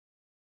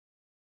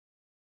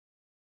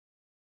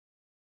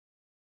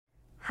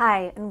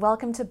Hi, and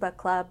welcome to Book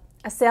Club,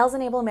 a Sales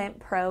Enablement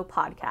Pro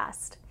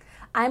podcast.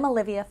 I'm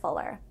Olivia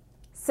Fuller.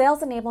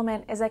 Sales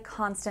enablement is a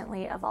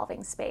constantly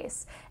evolving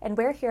space, and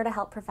we're here to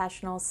help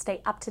professionals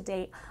stay up to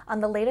date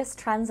on the latest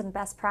trends and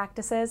best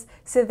practices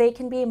so they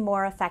can be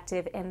more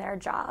effective in their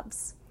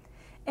jobs.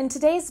 In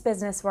today's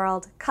business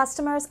world,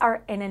 customers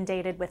are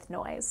inundated with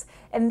noise,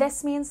 and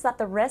this means that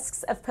the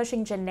risks of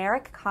pushing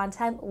generic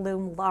content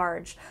loom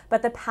large,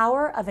 but the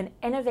power of an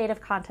innovative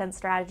content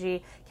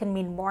strategy can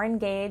mean more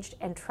engaged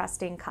and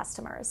trusting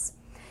customers.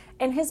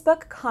 In his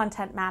book,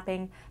 Content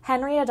Mapping,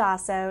 Henry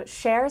Adasso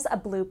shares a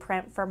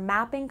blueprint for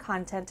mapping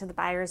content to the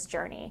buyer's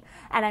journey,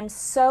 and I'm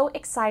so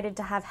excited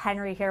to have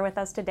Henry here with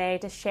us today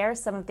to share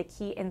some of the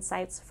key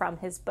insights from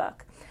his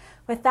book.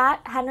 With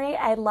that, Henry,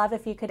 I'd love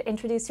if you could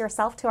introduce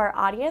yourself to our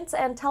audience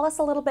and tell us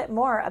a little bit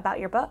more about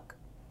your book.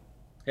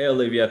 Hey,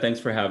 Olivia, thanks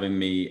for having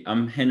me.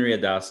 I'm Henry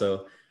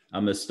Adasso.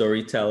 I'm a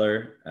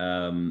storyteller,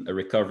 a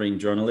recovering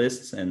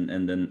journalist, and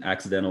an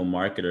accidental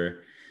marketer.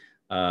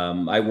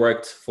 I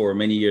worked for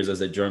many years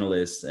as a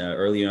journalist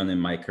early on in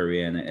my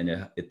career, and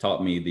it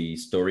taught me the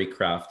story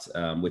craft,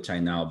 which I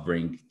now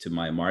bring to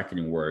my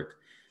marketing work.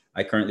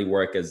 I currently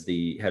work as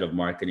the head of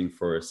marketing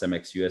for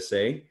Cemex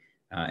USA.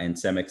 And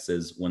Cemex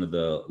is one of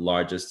the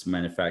largest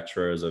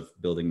manufacturers of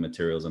building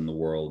materials in the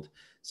world.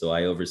 So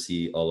I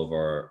oversee all of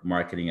our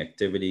marketing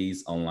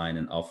activities online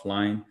and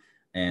offline.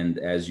 And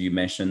as you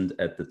mentioned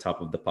at the top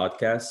of the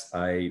podcast,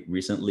 I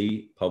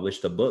recently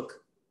published a book.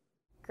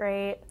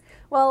 Great.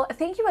 Well,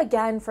 thank you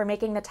again for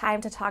making the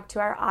time to talk to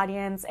our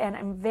audience, and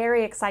I'm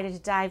very excited to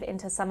dive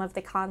into some of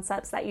the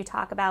concepts that you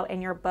talk about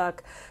in your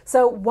book.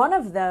 So one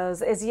of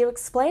those is you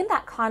explain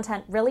that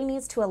content really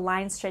needs to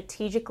align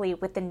strategically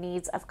with the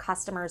needs of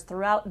customers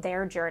throughout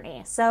their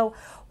journey. So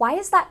why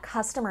is that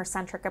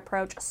customer-centric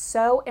approach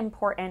so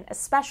important,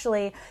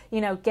 especially,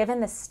 given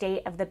the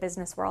state of the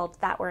business world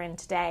that we're in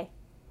today?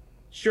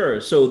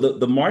 Sure. So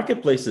the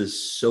marketplace is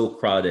so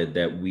crowded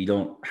that we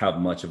don't have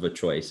much of a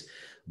choice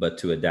but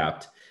to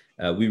adapt.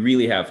 We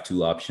really have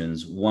two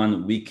options.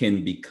 One, we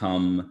can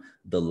become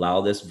the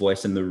loudest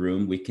voice in the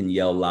room. We can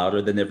yell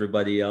louder than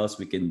everybody else.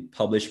 We can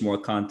publish more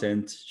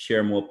content,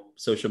 share more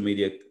social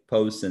media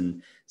posts,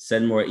 and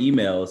send more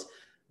emails.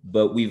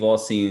 But we've all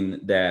seen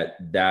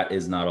that that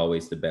is not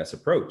always the best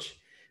approach.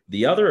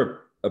 The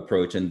other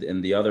approach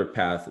and the other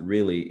path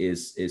really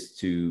is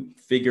to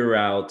figure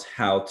out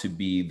how to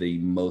be the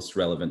most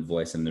relevant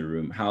voice in the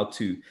room, how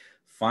to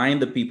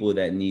find the people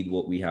that need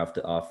what we have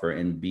to offer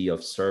and be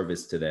of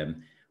service to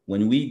them.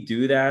 When we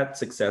do that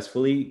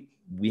successfully,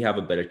 we have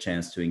a better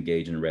chance to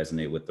engage and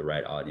resonate with the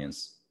right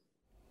audience.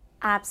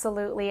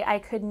 Absolutely. I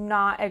could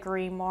not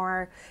agree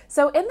more.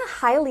 So, in the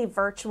highly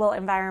virtual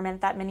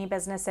environment that many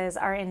businesses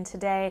are in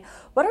today,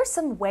 what are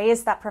some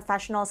ways that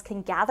professionals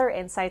can gather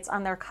insights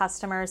on their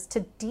customers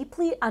to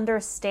deeply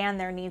understand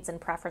their needs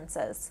and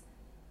preferences?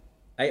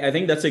 I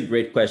think that's a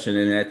great question.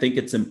 And I think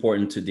it's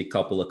important to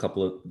decouple a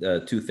couple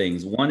of two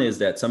things. One is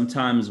that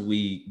sometimes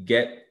we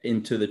get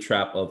into the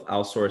trap of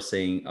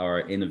outsourcing our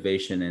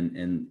innovation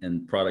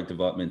and product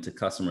development to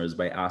customers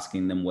by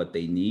asking them what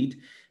they need.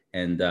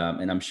 And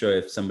I'm sure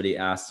if somebody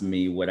asked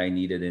me what I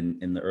needed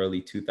in the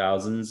early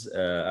 2000s,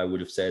 I would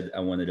have said I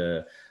wanted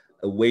a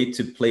way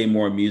to play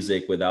more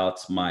music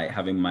without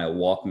having my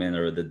Walkman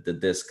or the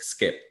disc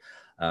skip.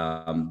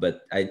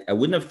 But I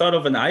wouldn't have thought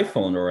of an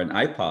iPhone or an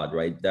iPod,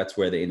 right? That's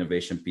where the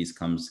innovation piece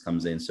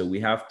comes in. So we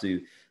have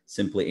to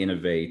simply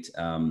innovate.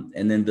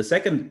 And then the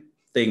second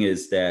thing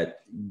is that,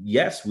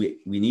 yes, we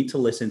need to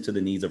listen to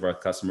the needs of our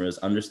customers,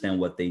 understand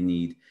what they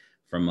need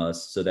from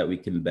us so that we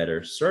can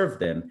better serve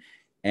them.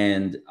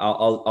 And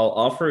I'll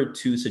offer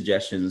two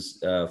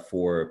suggestions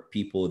for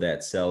people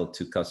that sell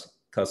to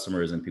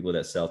customers and people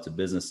that sell to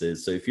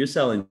businesses. So if you're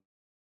selling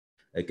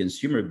a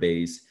consumer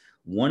base,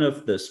 one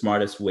of the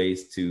smartest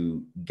ways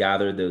to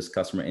gather those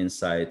customer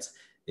insights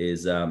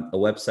is a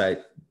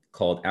website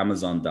called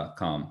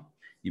Amazon.com.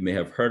 You may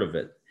have heard of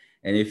it.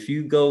 And if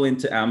you go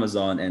into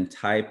Amazon and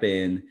type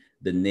in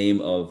the name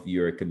of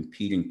your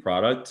competing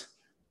product,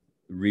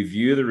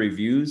 review the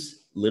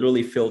reviews,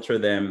 literally filter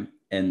them,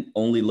 and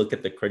only look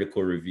at the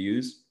critical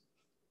reviews,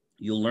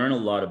 you'll learn a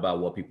lot about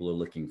what people are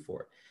looking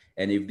for.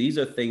 And if these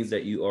are things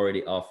that you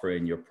already offer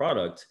in your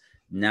product,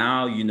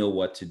 now you know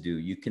what to do.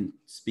 You can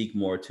speak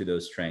more to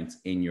those strengths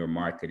in your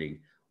marketing,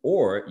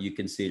 or you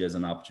can see it as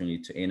an opportunity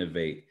to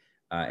innovate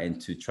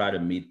and to try to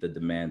meet the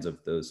demands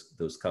of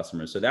those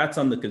customers. So that's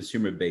on the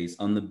consumer base.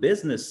 On the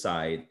business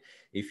side,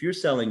 if you're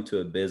selling to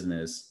a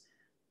business,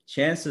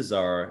 chances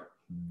are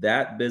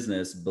that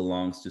business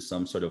belongs to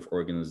some sort of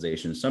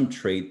organization, some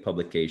trade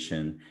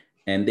publication,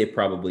 and they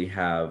probably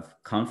have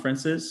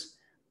conferences.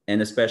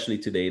 And especially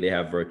today, they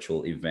have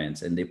virtual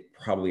events, and they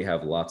probably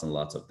have lots and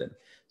lots of them.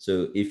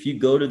 So if you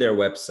go to their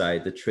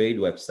website, the trade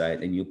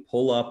website, and you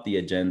pull up the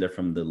agenda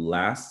from the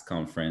last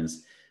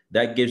conference,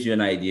 that gives you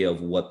an idea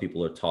of what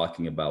people are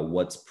talking about,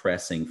 what's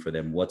pressing for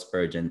them, what's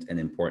urgent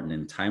and important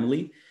and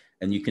timely.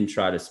 And you can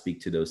try to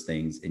speak to those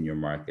things in your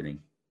marketing.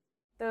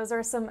 Those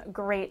are some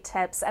great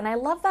tips, and I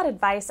love that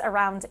advice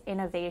around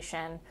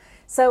innovation.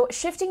 So,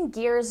 shifting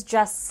gears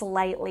just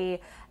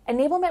slightly,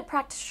 enablement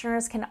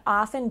practitioners can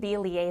often be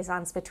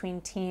liaisons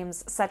between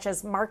teams such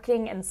as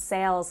marketing and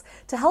sales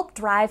to help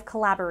drive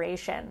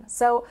collaboration.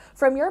 So,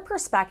 from your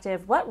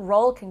perspective, what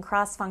role can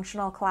cross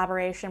functional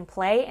collaboration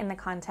play in the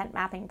content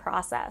mapping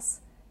process?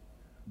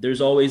 There's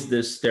always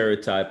this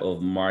stereotype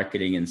of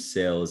marketing and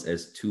sales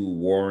as two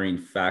warring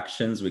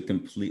factions with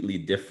completely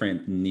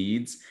different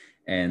needs,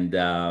 and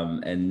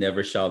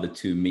never shall the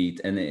two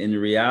meet. And in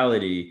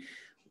reality,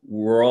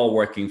 we're all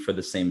working for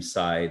the same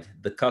side,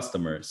 the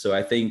customer. So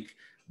I think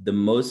the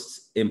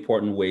most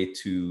important way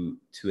to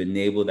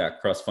enable that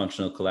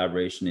cross-functional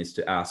collaboration is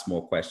to ask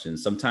more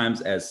questions.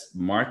 Sometimes as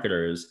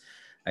marketers,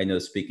 I know,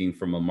 speaking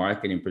from a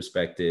marketing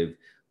perspective,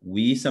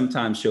 we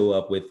sometimes show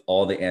up with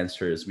all the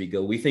answers. We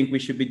go, we think we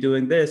should be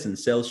doing this, and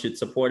sales should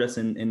support us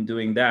in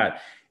doing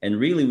that. And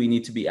really, we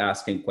need to be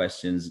asking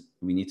questions.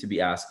 We need to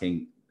be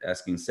asking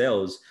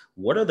sales,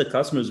 what are the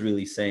customers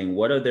really saying?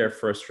 What are their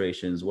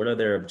frustrations? What are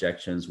their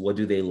objections? What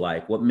do they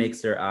like? What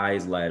makes their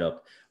eyes light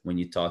up when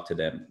you talk to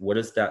them? What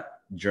does that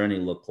journey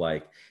look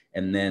like?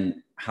 And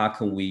then how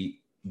can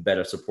we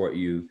better support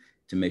you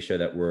to make sure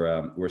that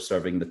we're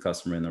serving the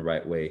customer in the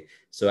right way?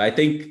 So I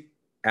think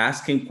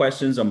asking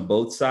questions on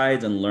both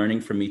sides and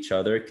learning from each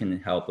other can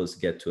help us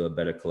get to a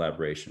better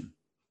collaboration.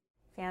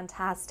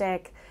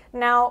 Fantastic.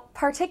 Now,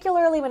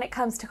 particularly when it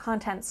comes to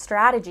content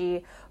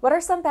strategy, what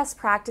are some best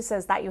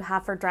practices that you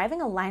have for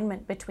driving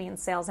alignment between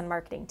sales and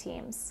marketing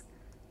teams?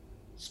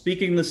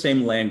 Speaking the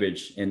same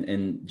language,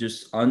 and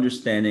just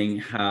understanding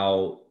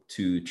how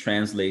to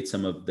translate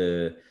some of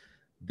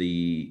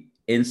the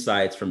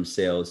insights from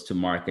sales to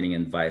marketing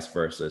and vice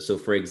versa. So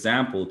for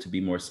example, to be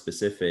more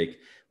specific,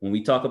 when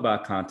we talk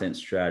about content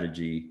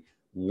strategy,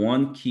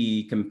 one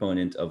key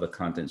component of a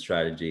content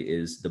strategy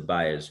is the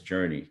buyer's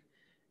journey.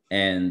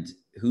 And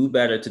who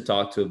better to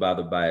talk to about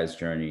the buyer's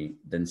journey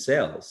than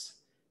sales?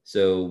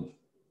 So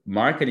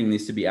marketing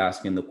needs to be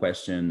asking the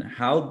question,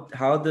 how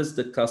does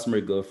the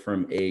customer go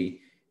from A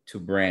to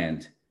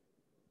brand?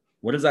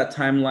 What does that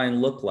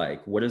timeline look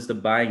like? What is the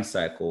buying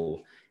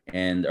cycle?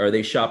 And are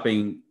they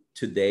shopping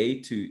today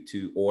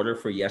to order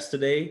for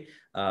yesterday?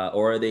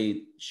 Or are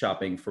they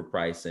shopping for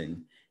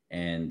pricing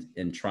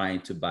and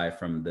trying to buy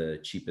from the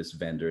cheapest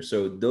vendor?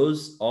 So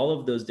all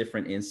of those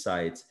different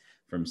insights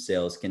from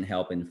sales can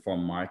help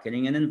inform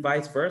marketing, and then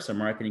vice versa.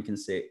 Marketing can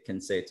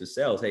say to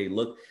sales, hey,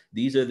 look,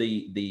 these are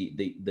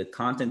the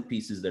content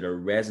pieces that are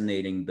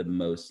resonating the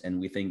most, and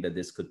we think that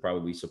this could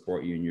probably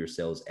support you in your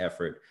sales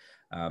effort.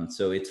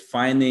 So it's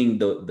finding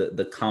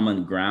the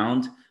common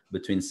ground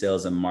between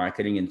sales and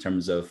marketing in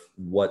terms of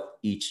what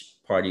each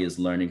party is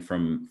learning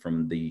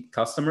from the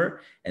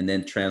customer, and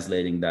then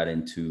translating that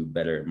into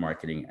better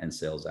marketing and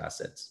sales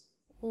assets.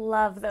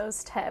 Love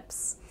those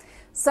tips.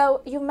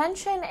 So you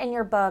mention in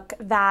your book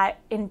that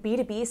in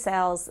B2B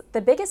sales,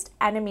 the biggest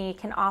enemy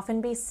can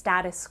often be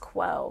status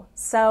quo.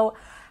 So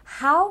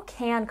how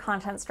can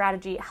content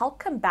strategy help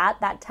combat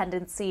that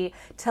tendency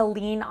to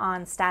lean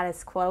on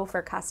status quo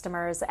for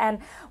customers? And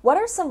what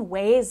are some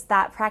ways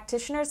that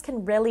practitioners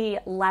can really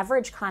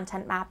leverage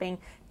content mapping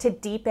to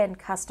deepen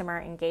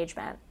customer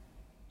engagement?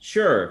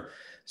 Sure.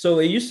 So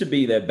it used to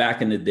be that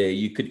back in the day,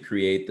 you could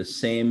create the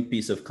same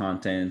piece of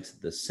content,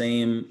 the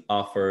same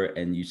offer,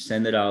 and you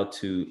send it out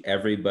to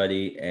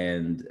everybody,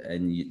 and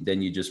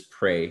then you just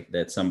pray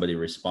that somebody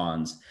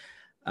responds.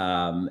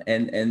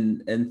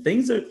 And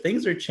things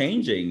are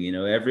changing. You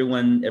know,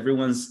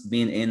 everyone's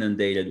being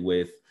inundated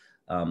with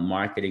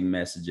marketing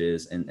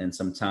messages, and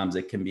sometimes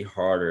it can be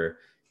harder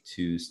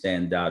to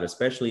stand out,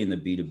 especially in the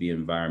B2B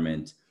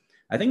environment.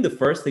 I think the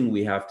first thing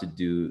we have to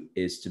do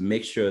is to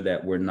make sure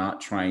that we're not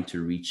trying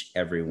to reach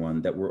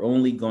everyone, that we're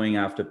only going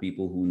after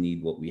people who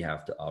need what we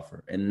have to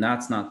offer. And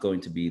that's not going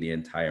to be the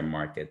entire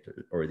market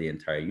or the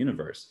entire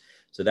universe.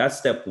 So that's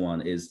step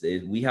one, is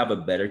we have a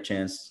better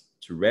chance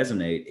to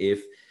resonate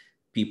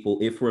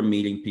if we're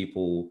meeting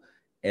people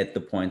at the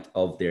point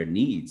of their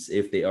needs,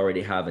 if they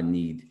already have a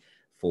need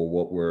for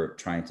what we're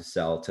trying to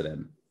sell to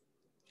them.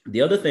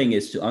 The other thing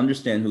is to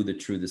understand who the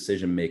true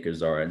decision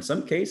makers are. In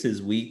some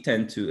cases, we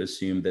tend to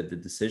assume that the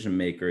decision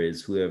maker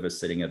is whoever's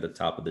sitting at the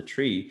top of the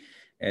tree.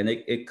 And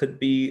it could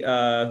be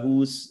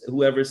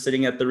whoever's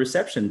sitting at the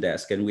reception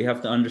desk. And we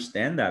have to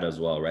understand that as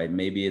well, right?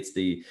 Maybe it's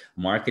the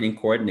marketing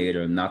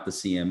coordinator and not the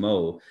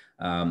CMO.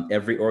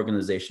 Every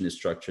organization is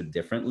structured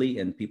differently,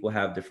 and people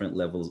have different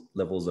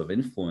levels of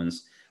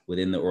influence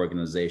within the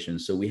organization.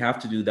 So we have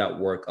to do that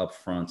work up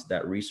front,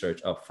 that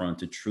research up front,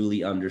 to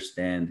truly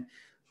understand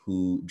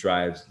who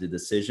drives the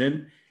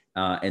decision,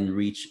 and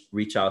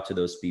reach out to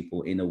those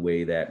people in a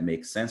way that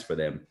makes sense for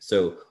them.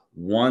 So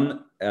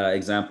one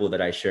example that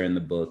I share in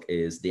the book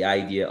is the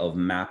idea of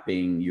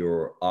mapping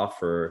your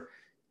offer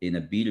in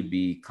a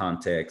B2B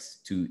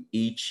context to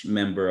each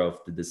member of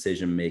the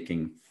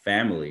decision-making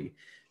family.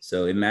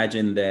 So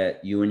imagine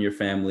that you and your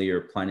family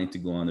are planning to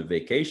go on a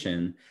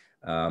vacation.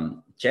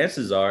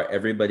 Chances are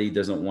everybody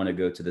doesn't want to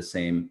go to the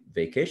same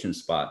vacation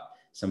spot.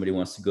 Somebody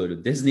wants to go to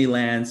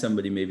Disneyland,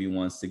 somebody maybe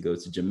wants to go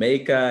to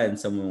Jamaica, and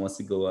someone wants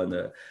to go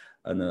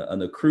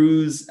on a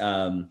cruise.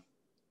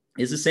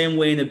 It's the same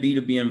way in a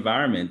B2B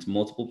environment.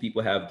 Multiple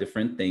people have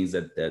different things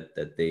that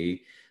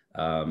they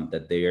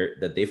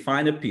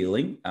find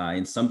appealing.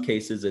 In some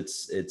cases,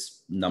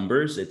 it's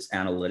numbers, it's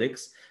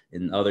analytics.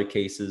 In other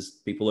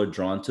cases, people are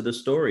drawn to the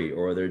story,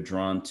 or they're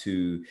drawn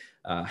to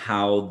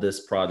how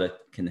this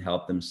product can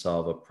help them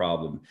solve a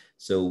problem.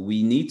 So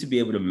we need to be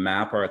able to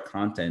map our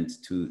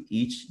content to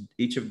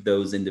each of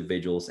those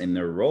individuals in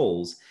their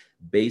roles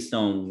based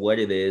on what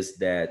it is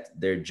that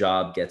their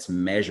job gets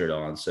measured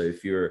on. So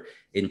if you're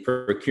in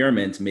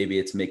procurement, maybe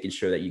it's making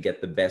sure that you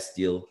get the best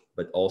deal,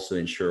 but also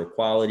ensure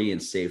quality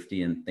and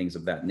safety and things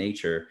of that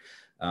nature.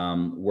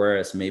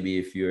 Whereas maybe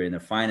if you're in a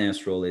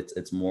finance role,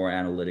 it's more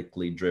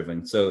analytically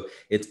driven. So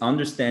it's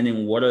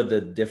understanding what are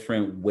the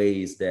different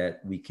ways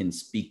that we can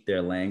speak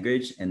their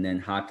language, and then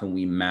how can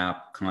we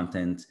map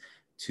content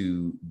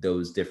to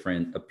those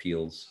different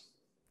appeals.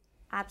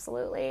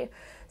 Absolutely.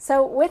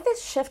 So with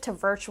this shift to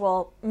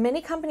virtual, many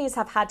companies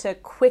have had to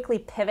quickly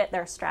pivot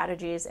their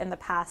strategies in the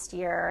past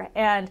year,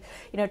 and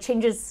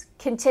change is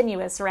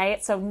continuous,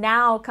 right? So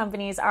now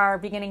companies are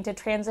beginning to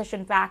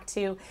transition back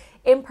to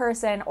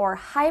in-person or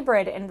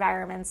hybrid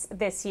environments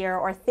this year,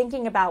 or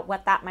thinking about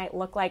what that might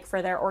look like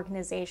for their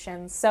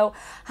organizations. So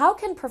how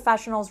can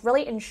professionals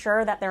really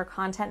ensure that their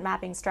content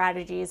mapping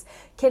strategies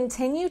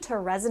continue to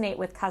resonate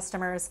with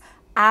customers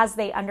as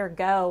they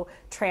undergo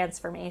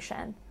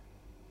transformation?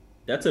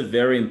 That's a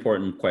very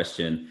important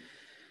question.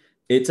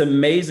 It's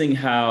amazing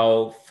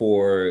how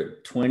for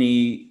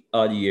 20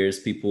 odd years,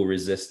 people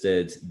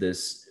resisted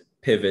this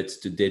pivot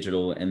to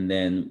digital, and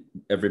then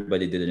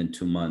everybody did it in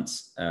 2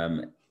 months.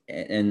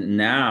 And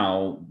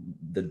now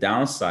the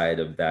downside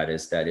of that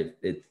is that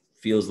it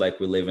feels like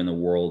we live in a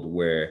world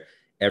where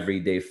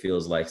every day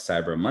feels like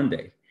Cyber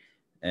Monday,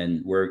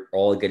 and we're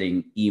all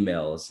getting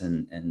emails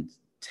and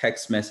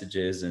text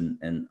messages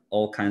and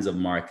all kinds of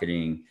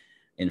marketing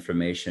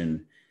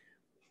information.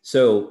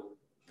 So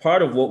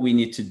part of what we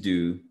need to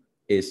do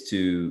is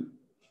to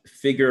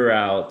figure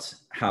out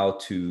how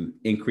to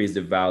increase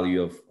the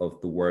value of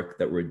the work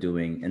that we're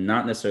doing, and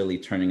not necessarily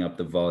turning up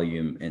the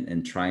volume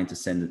and trying to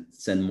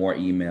send more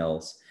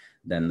emails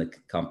than the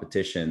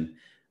competition.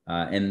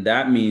 And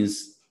that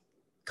means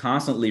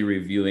constantly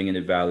reviewing and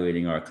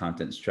evaluating our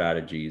content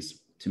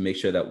strategies to make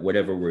sure that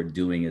whatever we're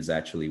doing is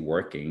actually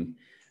working.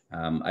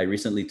 I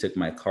recently took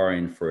my car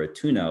in for a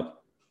tune-up.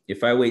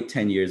 If I wait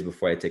 10 years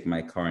before I take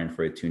my car in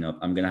for a tune-up,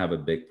 I'm going to have a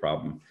big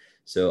problem.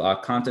 So our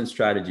content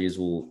strategies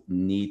will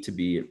need to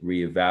be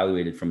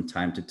reevaluated from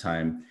time to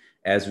time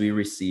as we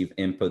receive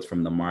input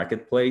from the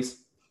marketplace,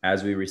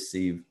 as we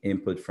receive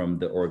input from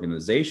the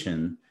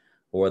organization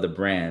or the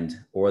brand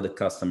or the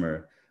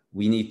customer.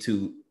 We need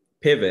to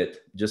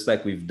pivot, just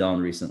like we've done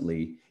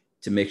recently,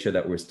 to make sure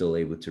that we're still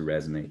able to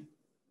resonate.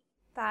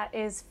 That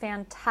is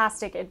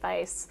fantastic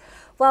advice.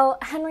 Well,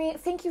 Henry,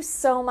 thank you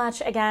so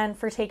much again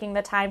for taking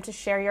the time to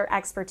share your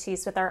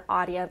expertise with our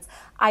audience.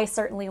 I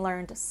certainly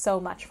learned so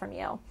much from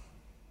you.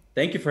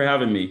 Thank you for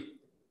having me.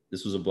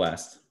 This was a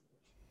blast.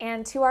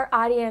 And to our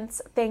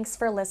audience, thanks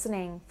for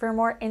listening. For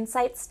more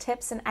insights,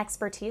 tips, and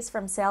expertise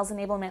from sales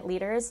enablement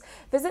leaders,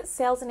 visit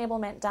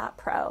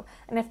salesenablement.pro.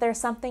 And if there's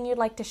something you'd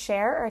like to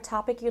share or a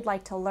topic you'd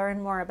like to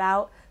learn more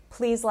about,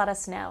 please let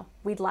us know.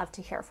 We'd love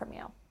to hear from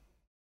you.